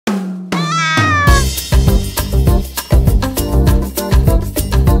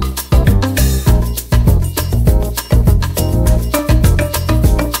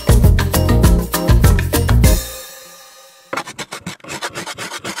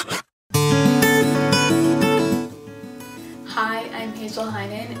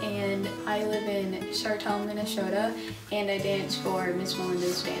Heinen, and I live in Sartell, Minnesota, and I dance for Miss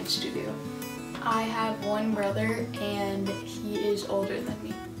Melindas dance studio. I have one brother, and he is older than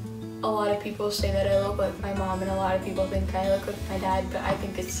me. A lot of people say that I look like my mom, and a lot of people think I look like my dad, but I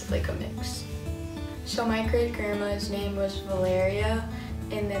think it's like a mix. So my great-grandma's name was Valeria,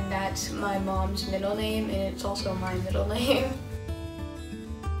 and then that's my mom's middle name, and it's also my middle name.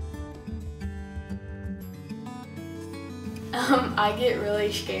 I get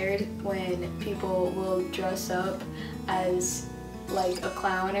really scared when people will dress up as like a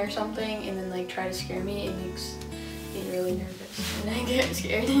clown or something and then like try to scare me. It makes me really nervous and I get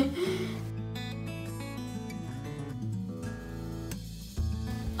scared.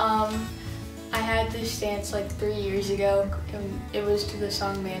 I had this dance like 3 years ago, and it was to the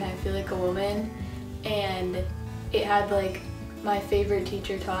song Man, I Feel Like a Woman, and it had like my favorite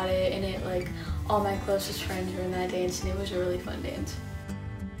teacher taught it, and it like all my closest friends were in that dance, and it was a really fun dance.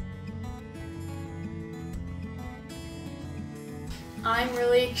 I'm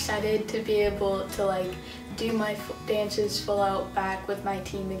really excited to be able to like do my dances full out back with my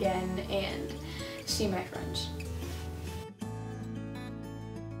team again and see my friends.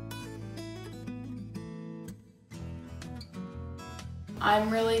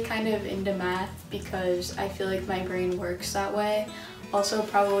 I'm really kind of into math because I feel like my brain works that way. Also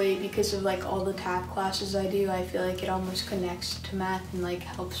probably because of like all the tap classes I do, I feel like it almost connects to math and like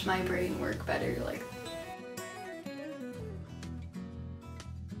helps my brain work better.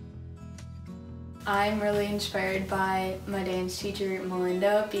 I'm really inspired by my dance teacher,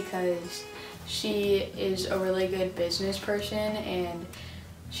 Melinda, because she is a really good business person and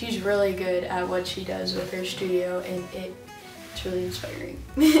she's really good at what she does with her studio, and it's really inspiring.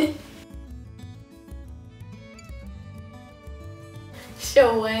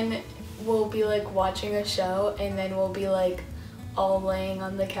 So when we'll be like watching a show and then we'll be like all laying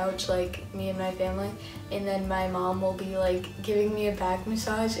on the couch, like me and my family, and then my mom will be like giving me a back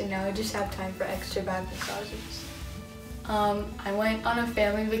massage, and now I just have time for extra back massages. I went on a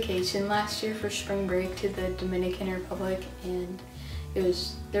family vacation last year for spring break to the Dominican Republic, and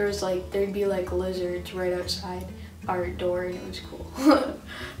there'd be like lizards right outside our door, and it was cool.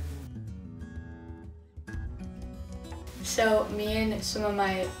 So me and some of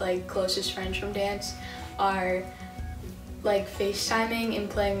my like closest friends from dance are like FaceTiming and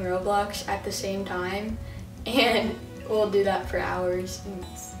playing Roblox at the same time, and we'll do that for hours.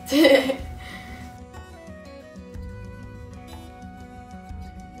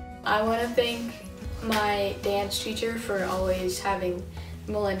 I want to thank my dance teacher for always having,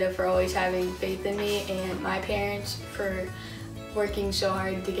 Melinda, for always having faith in me, and my parents for working so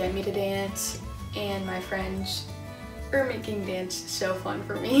hard to get me to dance, and my friends for making dance so fun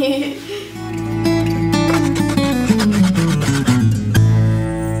for me.